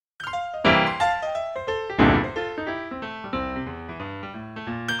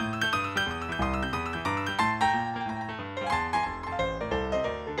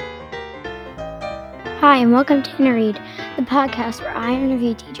Hi, and welcome to Read, the podcast where I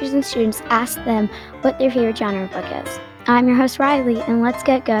interview teachers and students, ask them what their favorite genre book is. I'm your host, Riley, and let's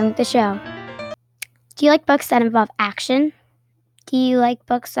get going with the show. Do you like books that involve action? Do you like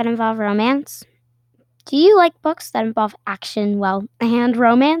books that involve romance? Do you like books that involve action, and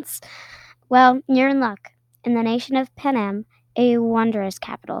romance? Well, you're in luck. In the nation of Panem, a wondrous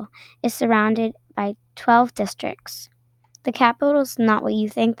capital is surrounded by 12 districts. The capital is not what you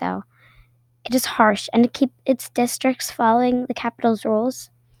think, though. It is harsh, and to keep its districts following the capital's rules,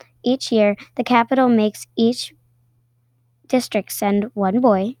 each year the capital makes each district send one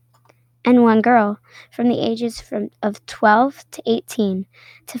boy and one girl from the ages of 12 to 18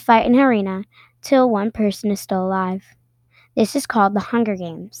 to fight in an arena till one person is still alive. This is called the Hunger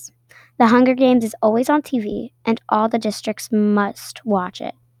Games. The Hunger Games is always on TV, and all the districts must watch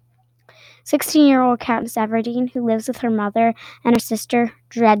it. 16-year-old Katniss Everdeen, who lives with her mother and her sister,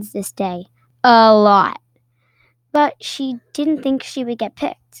 dreads this day a lot. But she didn't think she would get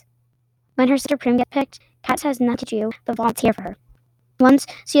picked. When her sister Prim gets picked, Katniss has nothing to do but volunteer for her. Once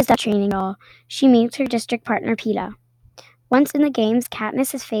she has done training all, she meets her district partner Peeta. Once in the games,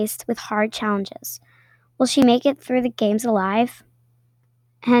 Katniss is faced with hard challenges. Will she make it through the games alive?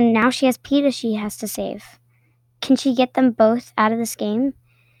 And now she has Peeta she has to save. Can she get them both out of this game?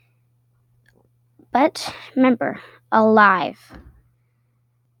 But remember, alive.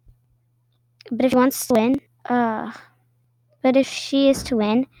 But if she wants to win, But if she is to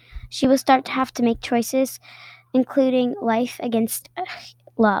win, she will start to have to make choices, including life against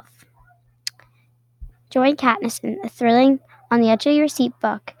love. Join Katniss in a thrilling On the Edge of Your Seat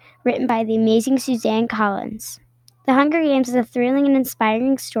book written by the amazing Suzanne Collins. The Hunger Games is a thrilling and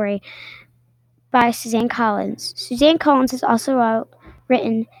inspiring story by Suzanne Collins. Suzanne Collins has also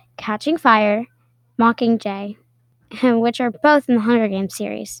written Catching Fire, Mockingjay, which are both in the Hunger Games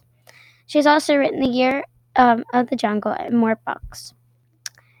series. She has also written The Year of the Jungle and more books.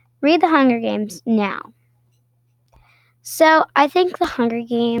 Read The Hunger Games now. So I think The Hunger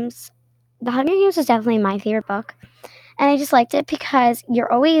Games is definitely my favorite book. And I just liked it because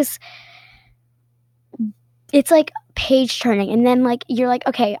it's like page turning. And then you're like,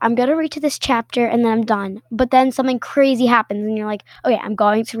 okay, I'm going to read to this chapter and then I'm done. But then something crazy happens and you're like, okay, I'm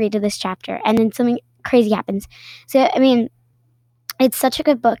going to read to this chapter. And then something crazy happens. So, it's such a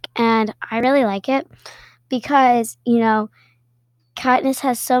good book and I really like it because, Katniss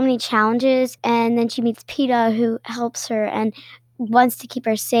has so many challenges, and then she meets Peeta, who helps her and wants to keep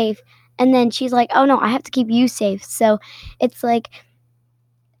her safe. And then she's like, oh no, I have to keep you safe. So it's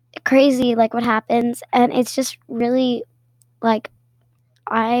crazy what happens. And it's just really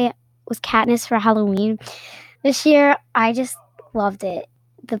I was Katniss for Halloween this year. I just loved it.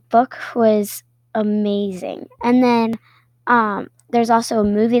 The book was amazing. And then there's also a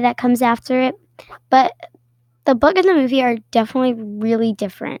movie that comes after it. But the book and the movie are definitely really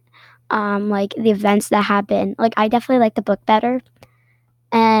different. The events that happen. I definitely like the book better.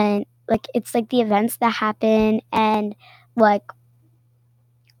 And it's the events that happen and what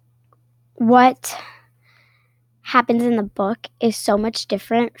happens in the book is so much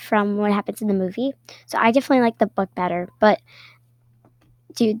different from what happens in the movie. So I definitely like the book better. But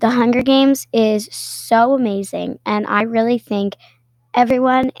dude, The Hunger Games is so amazing, and I really think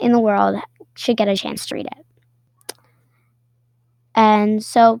everyone in the world should get a chance to read it. And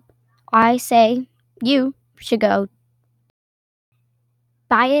so I say you should go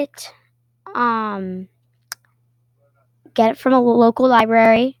buy it, get it from a local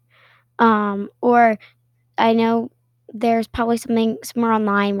library, or I know there's probably somewhere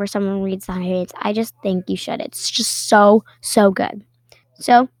online where someone reads The Hunger Games. I just think you should. It's just so, so good.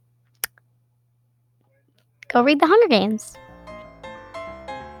 So go read The Hunger Games.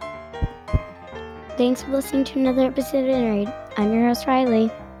 Thanks for listening to another episode of Read. I'm your host,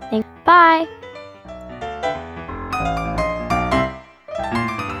 Riley. Thanks. Bye.